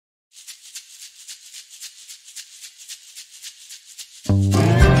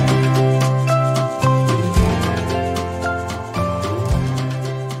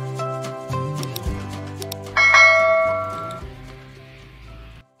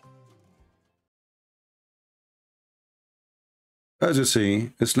As you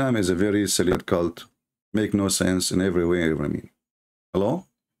see, Islam is a very silly cult. Make no sense in every way. I mean, hello?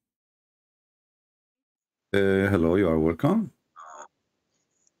 Hello, you are welcome.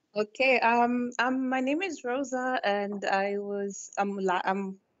 Okay. My name is Rosa, and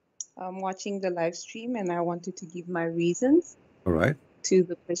I'm watching the live stream, and I wanted to give my reasons All right. to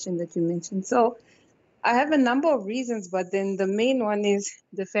the question that you mentioned. So I have a number of reasons, but then the main one is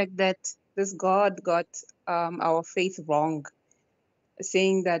the fact that this God got our faith wrong,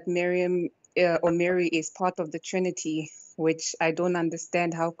 saying that Mary is part of the Trinity, which I don't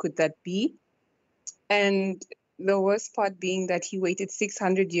understand. How could that be? And the worst part being that he waited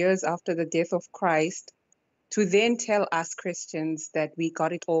 600 years after the death of Christ to then tell us Christians that we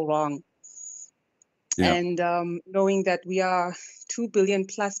got it all wrong. Yeah. And knowing that we are 2 billion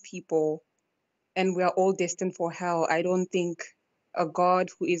plus people and we are all destined for hell, I don't think a God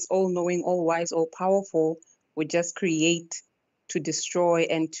who is all knowing, all wise, all powerful would just create to destroy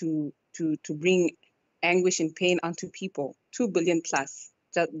and to bring anguish and pain onto people. 2 billion plus.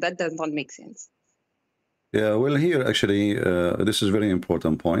 That does not make sense. Yeah, well, here actually, this is a very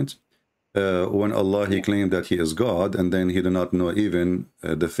important point. When Allah, he claimed that he is God, and then he did not know even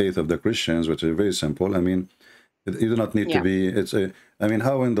the faith of the Christians, which is very simple. I mean, you do not need to be, I mean,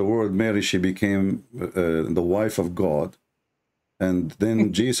 how in the world Mary, she became the wife of God, and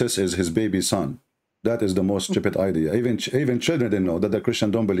then Jesus is his baby son. That is the most stupid idea. Even children didn't know that. The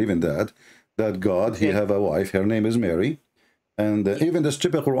Christian don't believe in that God, he have a wife, her name is Mary, and even the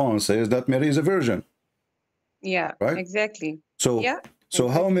stupid Quran says that Mary is a virgin. Yeah, right? Exactly. So,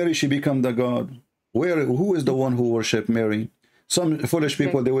 how Mary, she become the God? Who is the one who worship Mary? Some foolish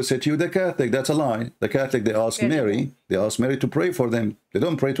people, they will say to you, the Catholic, that's a lie. The Catholic, they ask Mary, to pray for them. They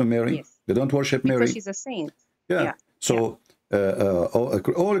don't pray to Mary. They don't worship Mary. Because she's a saint. Yeah. So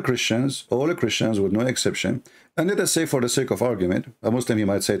all Christians, with no exception, and let us say for the sake of argument, a Muslim, he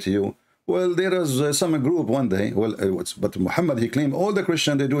might say to you, well, there is some group one day, well, but Muhammad, he claimed all the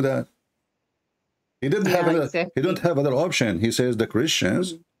Christians, they do that. He didn't have he don't have other option. He says the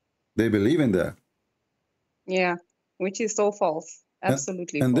Christians, they believe in that. Yeah, which is so false.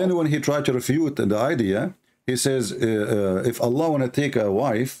 Absolutely. And then when he tried to refute the idea, he says, if Allah want to take a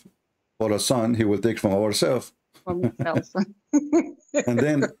wife or a son, he will take from ourselves. From himself. And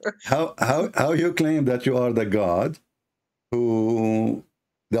then how you claim that you are the God who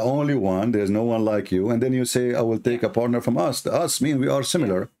the only one, there's no one like you, and then you say, I will take a partner from us. The us mean we are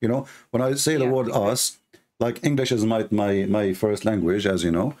similar. You know, when I say the word us, like English is my first language, as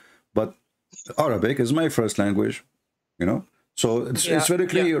you know, but Arabic is my first language, you know. So it's very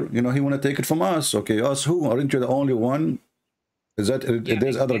clear, you know, he want to take it from us. Okay, us who? Aren't you the only one? Is that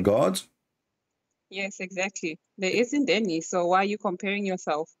there's other gods? Yes, exactly. There isn't any. So why are you comparing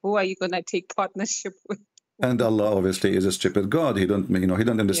yourself? Who are you going to take partnership with? And Allah obviously is a stupid God. He don't, you know, he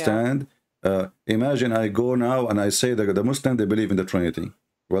don't understand. Imagine I go now and I say that the Muslim, they believe in the Trinity.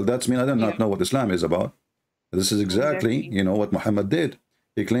 Well, that's mean I do not know what Islam is about. This is exactly, you know, what Muhammad did.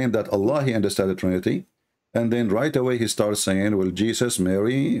 He claimed that Allah, he understood the Trinity. And then right away he starts saying, well, Jesus,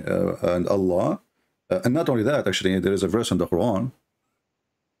 Mary, and Allah. And not only that, actually, there is a verse in the Quran.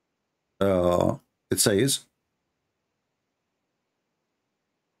 It says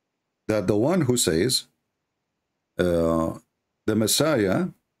that the one who says, the Messiah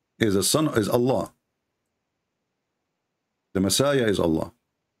is Allah. The Messiah is Allah.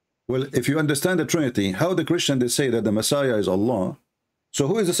 Well, if you understand the Trinity, how the Christian they say that the Messiah is Allah, so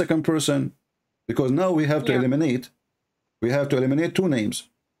who is the second person? Because now we have to eliminate. We have to eliminate two names.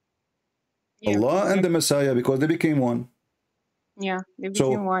 Allah and the Messiah, because they became one. Yeah, they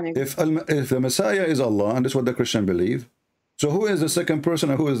became one. If the Messiah is Allah, and that's what the Christian believe, so who is the second person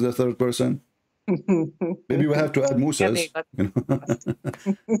and who is the third person? Maybe we have to add Musa's. You know?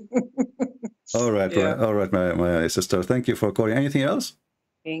 All right, all right, my sister. Thank you for calling. Anything else?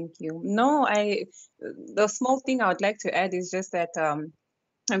 Thank you. No, the small thing I would like to add is just that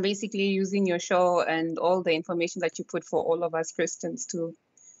I'm basically using your show and all the information that you put for all of us Christians to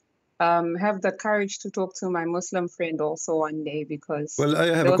have the courage to talk to my Muslim friend also one day, because... Well,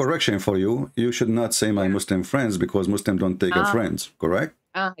 I have a correction for you. You should not say my Muslim friends, because Muslims don't take friends, correct?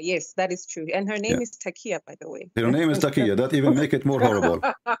 Yes, that is true. And her name is Takia, by the way. Her name is Takia. That even make it more horrible.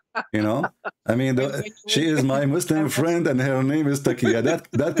 You know? I mean, she is my Muslim friend and her name is Takia.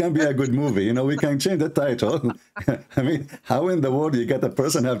 That can be a good movie. You know, we can change the title. I mean, how in the world you get a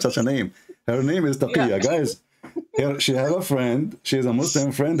person have such a name? Her name is Takia, guys. She have a friend. She is a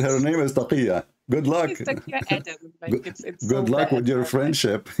Muslim friend. Her name is Taqiya. Good luck. Mr. Kia Adam. Like Good, it's good so luck bad. with your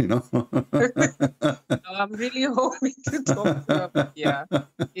friendship, you know. I'm really hoping to talk to them. Yeah,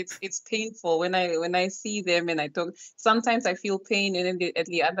 it's painful when I see them and I talk. Sometimes I feel pain, and then at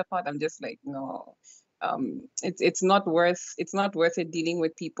the other part, I'm just like, no, it's not worth it dealing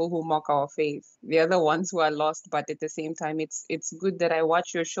with people who mock our faith. They're the ones who are lost, but at the same time, it's good that I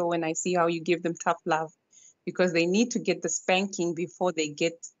watch your show and I see how you give them tough love, because they need to get the spanking before they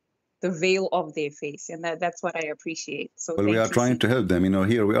get the veil of their face, and that's what I appreciate. So Well, we are thank you, trying Sid. to help them. You know,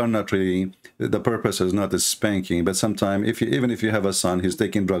 here we are not really, the purpose is not a spanking, but sometimes if you, even if you have a son, he's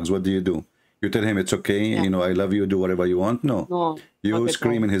taking drugs, what do? You tell him it's okay, Yeah. you know, I love you, do whatever you want. No, No, you not at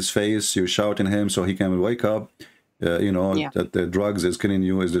scream all. in his face, you shout in him so he can wake up, you know, Yeah. that the drugs is killing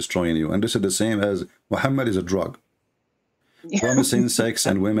you, is destroying you. And this is the same as Muhammad is a drug. Promising sex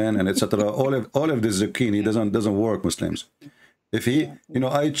and women and etc. All of this zucchini doesn't work, Muslims. If he, you know,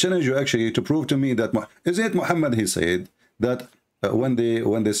 I challenge you actually to prove to me that, isn't it Muhammad, he said, that when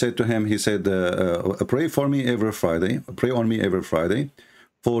they said to him, he said, pray for me every Friday, pray on me every Friday,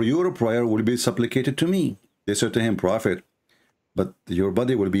 for your prayer will be supplicated to me. They said to him, Prophet, but your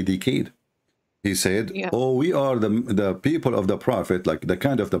body will be decayed. He said, Yeah. oh, we are the people of the Prophet, like the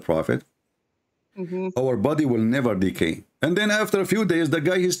kind of the Prophet. Our body will never decay. And then after a few days, the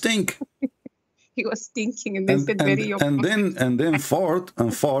guy, he stink. He was thinking, and they said, "Very your and then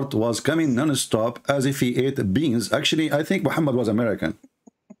fart was coming non-stop as if he ate beans. Actually, I think Muhammad was American.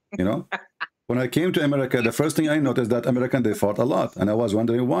 You know, when I came to America, the first thing I noticed that American, they fart a lot, and I was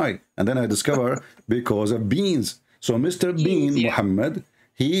wondering why. And then I discovered because of beans. So Mr. Bean, yeah. Muhammad,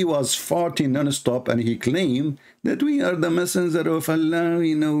 he was farting non-stop, and he claimed that we are the messenger of Allah,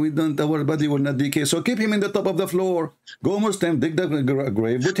 you know, our body will not decay. So keep him in the top of the floor. Go Muslim, dig the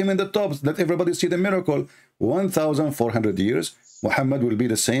grave, put him in the top, let everybody see the miracle. 1,400 years, Muhammad will be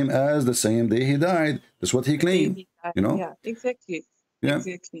the same as the same day he died. That's what he claimed, you know? Yeah, exactly. Yeah.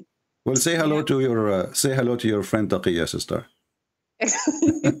 Exactly. Well, say hello to your friend Taqiyya, sister.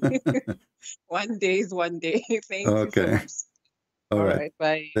 One day is one day. Thank you so Okay. much. All right.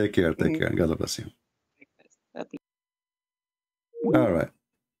 Bye. Take care. Take care. God bless you. Bye. All right.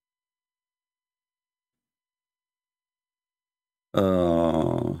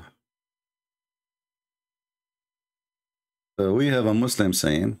 We have a Muslim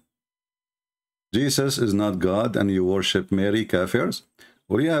saying, Jesus is not God and you worship Mary, kafirs.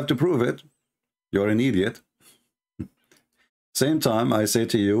 Well, you have to prove it. You're an idiot. Same time, I say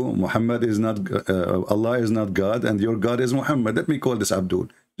to you, Muhammad is not, Allah is not God and your God is Muhammad. Let me call this Abdul,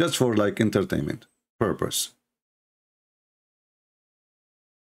 just for like entertainment purpose.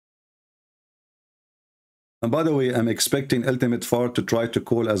 And by the way, I'm expecting Ultimate Fart to try to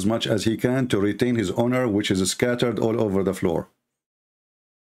call as much as he can to retain his honor, which is scattered all over the floor.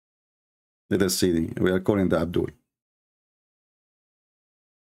 Let us see. We are calling the Abdul.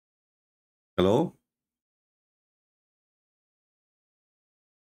 Hello?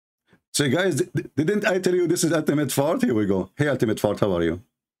 So guys, didn't I tell you this is Ultimate Fart? Here we go. Hey, Ultimate Fart, how are you?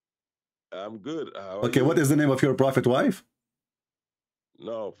 I'm good. Okay, what is the name of your prophet wife?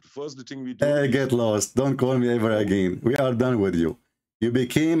 No, first the thing we do. Get lost. Don't call me ever again. We are done with you. You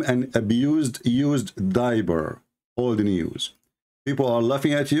became an abused, used diaper. Old news. People are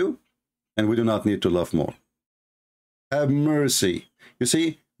laughing at you, and we do not need to laugh more. Have mercy. You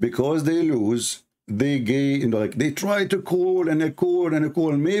see, because they lose, they they try to call and a call and a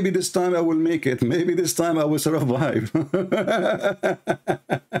call. Maybe this time I will make it. Maybe this time I will survive.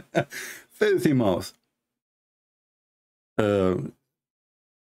 Filthy mouth.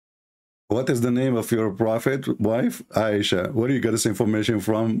 What is the name of your prophet wife? Aisha. Where do you get this information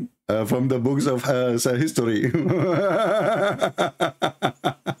from? From the books of history.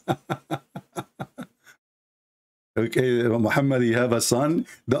 Okay, Muhammad, you have a son.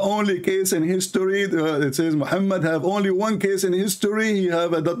 The only case in history, it says Muhammad have only one case in history. He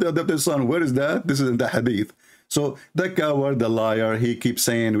have adopted son. Where is that? This is in the hadith. So the coward, the liar, he keeps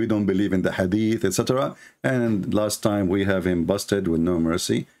saying we don't believe in the hadith, etc. And last time we have him busted with no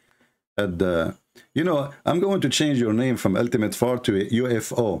mercy. And, you know, I'm going to change your name from Ultimate Fart to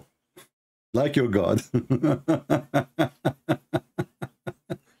UFO, like your God.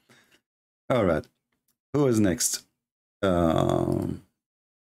 All right. Who is next? All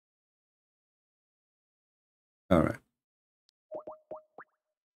right.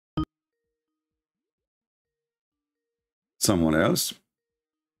 Someone else?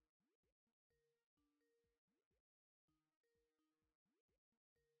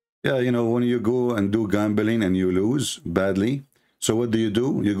 Yeah, you know, when you go and do gambling and you lose badly, so what do?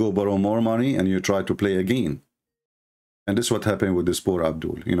 You go borrow more money and you try to play again. And this is what happened with this poor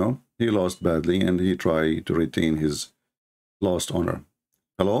Abdul, you know. He lost badly and he tried to retain his lost honor.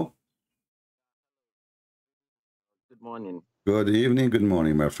 Hello? Good morning. Good evening, good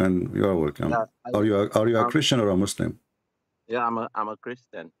morning, my friend. You are welcome. Yeah, Are you a Christian or a Muslim? yeah, I'm a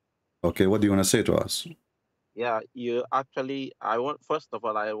Christian. Okay, what do you want to say to us? Yeah, you actually, first of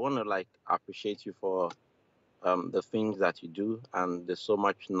all, I want to like appreciate you for the things that you do, and there's so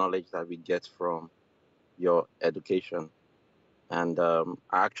much knowledge that we get from your education. And I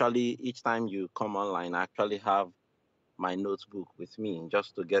actually, each time you come online, I actually have my notebook with me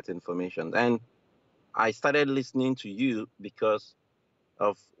just to get information. And I started listening to you because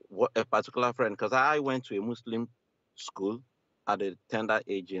of what a particular friend, because I went to a Muslim school at a tender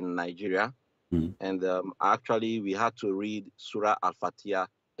age in Nigeria. Mm. And actually, we had to read Surah Al-Fatiha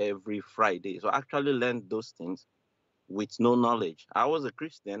every Friday. So I actually learned those things with no knowledge. I was a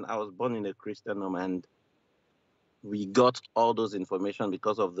Christian. I was born in a Christian home, and we got all those information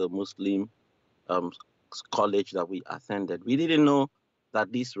because of the Muslim um, college that we attended. We didn't know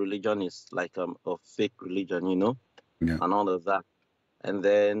that this religion is like a fake religion, you know, Yeah. and all of that. And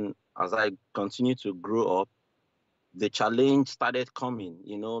then as I continue to grow up, the challenge started coming,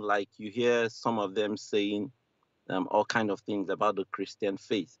 you know, like you hear some of them saying all kind of things about the Christian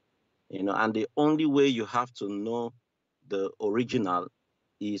faith, you know, and the only way you have to know the original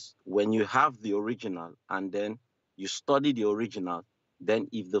is when you have the original and then you study the original. Then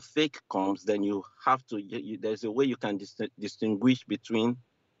if the fake comes, then you have to, there's a way you can distinguish between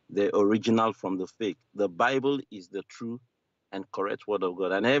the original from the fake. The Bible is the true and correct word of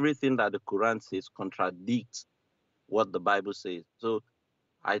God, and everything that the Quran says contradicts what the Bible says. So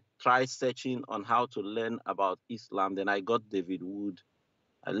I tried searching on how to learn about Islam. Then I got David Wood.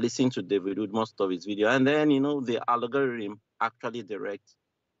 I listened to David Wood, most of his video. And then, you know, the algorithm actually directs.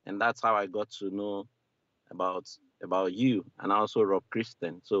 And that's how I got to know about you and also Rob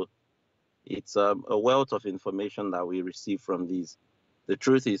Christian. So it's a wealth of information that we receive from these. The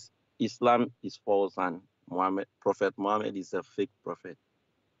truth is, Islam is false and Prophet Muhammad is a fake prophet.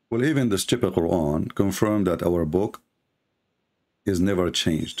 Well, even the stupid Quran confirmed that our book is never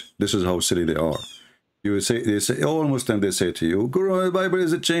changed. This is how silly they are. They say, all Muslims, they say to you, Quran, Bible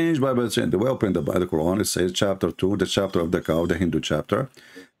is it changed? Bible is changed. They open the Quran, it says chapter 2, the chapter of the cow, the Hindu chapter.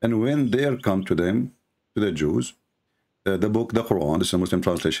 And when they come to them, to the Jews, the book, the Quran, this is a Muslim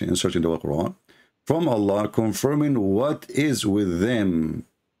translation, inserting the Quran, from Allah, confirming what is with them.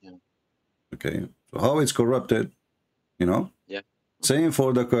 Yeah. Okay, so how it's corrupted, you know? Yeah. Same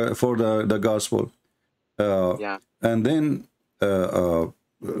for the gospel. Yeah. And then,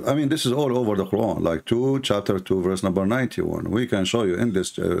 I mean, this is all over the Quran, like chapter 2, verse number 91. We can show you in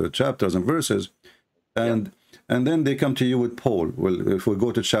this chapters and verses. And then they come to you with Paul. Well, if we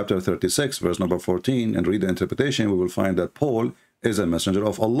go to chapter 36, verse number 14, and read the interpretation, we will find that Paul is a messenger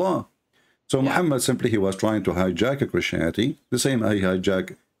of Allah. So Muhammad simply, he was trying to hijack Christianity, the same he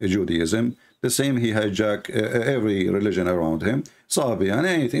hijacked Judaism, the same he hijacked every religion around him, Sabi and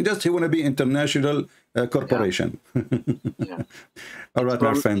anything. Just he want to be international corporation. Yeah. All right,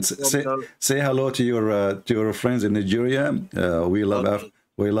 my friends, say hello to your friends in Nigeria.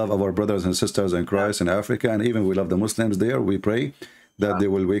 We love our brothers and sisters in Christ in Africa, and even we love the Muslims there. We pray that they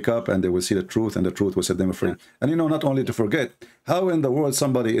will wake up and they will see the truth, and the truth will set them free. And you know, not only to forget, how in the world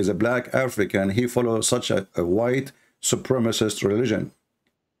somebody is a black African, he follows such a white supremacist religion.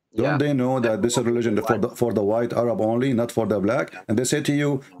 Don't they know that this is a religion for the white Arab only, not for the black? And they say to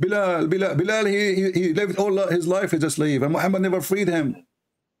you, Bilal, he lived all his life as a slave, and Muhammad never freed him.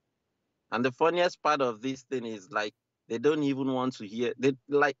 And the funniest part of this thing is like they don't even want to hear.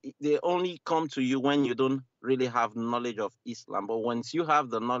 They only come to you when you don't really have knowledge of Islam. But once you have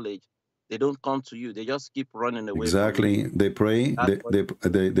the knowledge, they don't come to you. They just keep running away. Exactly. They pray.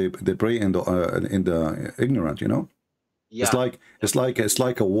 They pray in the ignorant. You know. Yeah. It's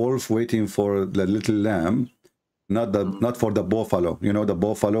like a wolf waiting for the little lamb, not for the buffalo. You know, the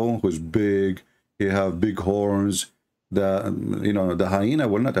buffalo who's big, he have big horns. The hyena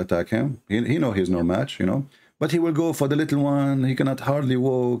will not attack him. He know he's no match. You know, but he will go for the little one. He cannot hardly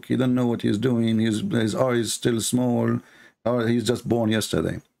walk. He don't know what he's doing. His eyes still small. Or he's just born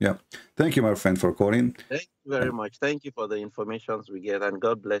yesterday. Yeah. Thank you, my friend, for calling. Thank you very much. Thank you for the information we get, and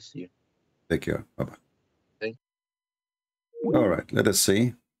God bless you. Take care. Bye bye. Thank you. All right, let us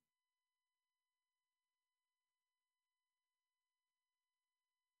see.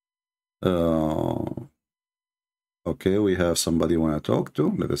 Okay, we have somebody want to talk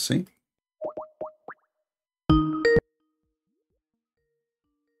to. Let us see.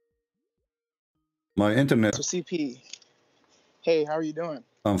 My internet. So CP, hey, how are you doing?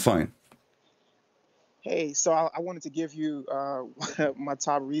 I'm fine. Hey, so I wanted to give you my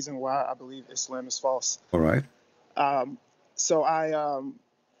top reason why I believe Islam is false. All right. So I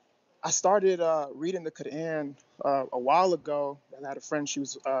started reading the Quran a while ago. I had a friend; she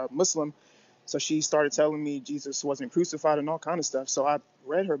was Muslim, so she started telling me Jesus wasn't crucified and all kind of stuff. So I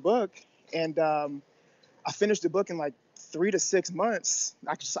read her book, and I finished the book in like 3 to 6 months.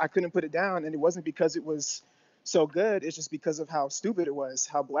 I couldn't put it down, and it wasn't because it was so good. It's just because of how stupid it was,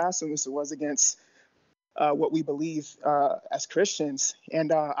 how blasphemous it was against what we believe as Christians.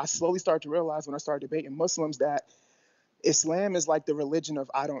 And I slowly started to realize when I started debating Muslims that Islam is like the religion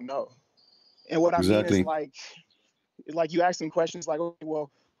of I don't know. And what I mean is like you ask them questions like, okay,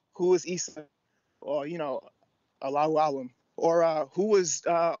 well, who is Isa? Or, you know, Allahu Alam. Or who was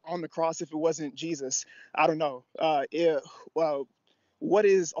on the cross if it wasn't Jesus? I don't know. Well, what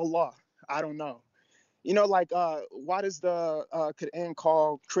is Allah? I don't know. You know, like, why does the Quran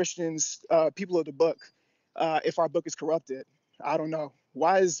call Christians people of the book if our book is corrupted? I don't know.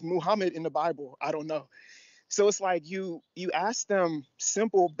 Why is Muhammad in the Bible? I don't know. So it's like you ask them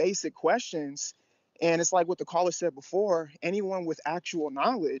simple, basic questions, and it's like what the caller said before. Anyone with actual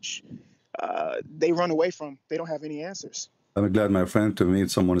knowledge, they run away from. They don't have any answers. I'm glad, my friend, to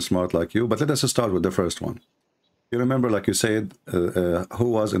meet someone smart like you. But let us start with the first one. You remember, like you said,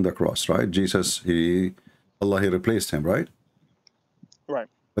 who was in the cross, right? Jesus, Allah, he replaced him, right? Right.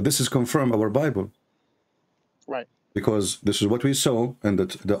 But this is confirmed our Bible. Right. Because this is what we saw, and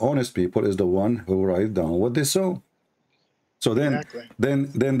that the honest people is the one who write down what they saw. So then, exactly.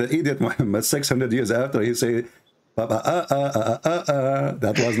 then the idiot Muhammad, 600 years after, he say, that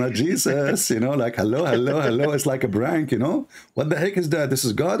was not Jesus, you know, like, hello, it's like a prank, you know, what the heck is that? This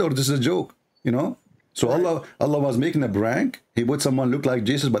is God or this is a joke, you know? So right. Allah was making a prank. He would someone look like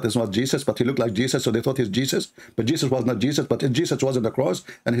Jesus, but it's not Jesus, but he looked like Jesus, so they thought he's Jesus, but Jesus was not Jesus, but Jesus was on the cross,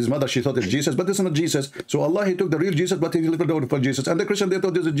 and his mother, she thought it's Jesus, but it's not Jesus. So Allah, he took the real Jesus, but he delivered over for Jesus, and the Christian, they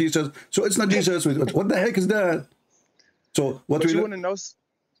thought this is Jesus, so it's not Jesus. What the heck is that? So what we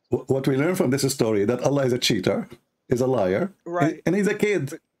learn from this story, that Allah is a cheater, is a liar, right, and he's a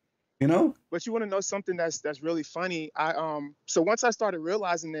kid, you know. But you want to know something that's really funny? So once I started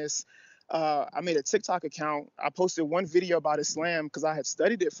realizing this, I made a TikTok account. I posted one video about Islam because I had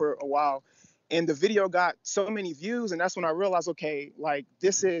studied it for a while, and the video got so many views, and that's when I realized, okay, like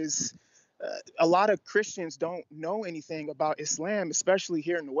this is a lot of Christians don't know anything about Islam, especially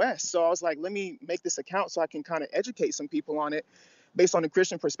here in the West. So I was like, let me make this account so I can kind of educate some people on it based on the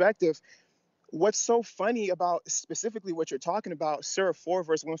Christian perspective. What's so funny about specifically what you're talking about, Surah 4,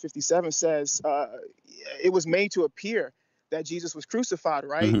 verse 157 says, it was made to appear that Jesus was crucified,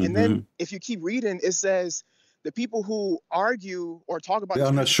 right? And then if you keep reading, it says the people who argue or talk about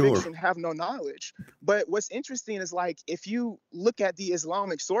this crucifixion have no knowledge. But what's interesting is, like, if you look at the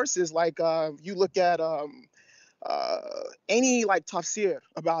Islamic sources, like you look at any like tafsir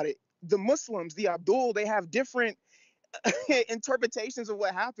about it, the Muslims, the Abdul, they have different interpretations of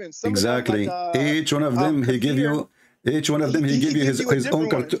what happened. Some exactly. Of them, like, each one of them, he give you. Each one of them, he give you his own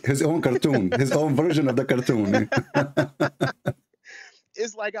cartoon, his own version of the cartoon.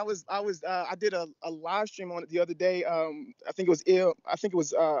 It's like I did a live stream on it the other day. I think it was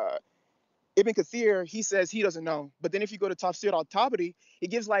Ibn Kathir. He says he doesn't know, but then if you go to Tafsir al-Tabari, he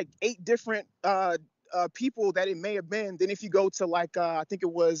gives like 8 different people that it may have been. Then if you go to like I think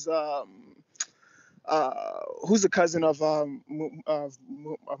it was who's the cousin of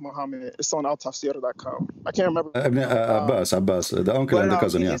Muhammad? It's on altafsir.com. I can't remember. Abbas, the uncle and the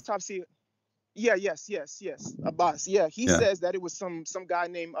cousin. Yeah. Tafsir. Yeah. Yes. Abbas. Yeah. He says that it was some guy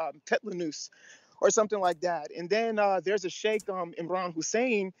named Tetlanus or something like that. And then there's a Sheikh Imran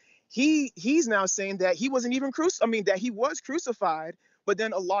Hussein. He's now saying that he wasn't even that he was crucified, but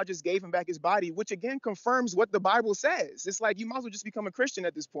then Allah just gave him back his body, which again confirms what the Bible says. It's like you might as well just become a Christian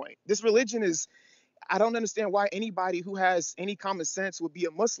at this point. This religion is. I don't understand why anybody who has any common sense would be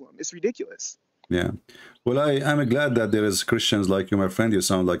a Muslim. It's ridiculous. Yeah. Well, I'm glad that there is Christians like you, my friend. You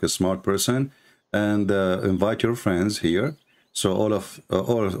sound like a smart person, and invite your friends here. So all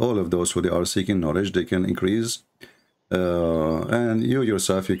of those who they are seeking knowledge, they can increase, and you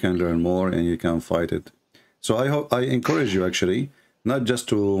yourself, you can learn more and you can fight it. So I encourage you, actually, not just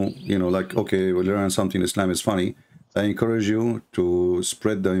to, you know, like, okay, we learn something, Islam is funny. I encourage you to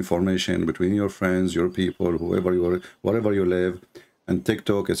spread the information between your friends, your people, wherever you live, and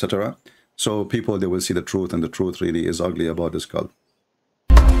TikTok, etc. So people, they will see the truth, and the truth really is ugly about this cult.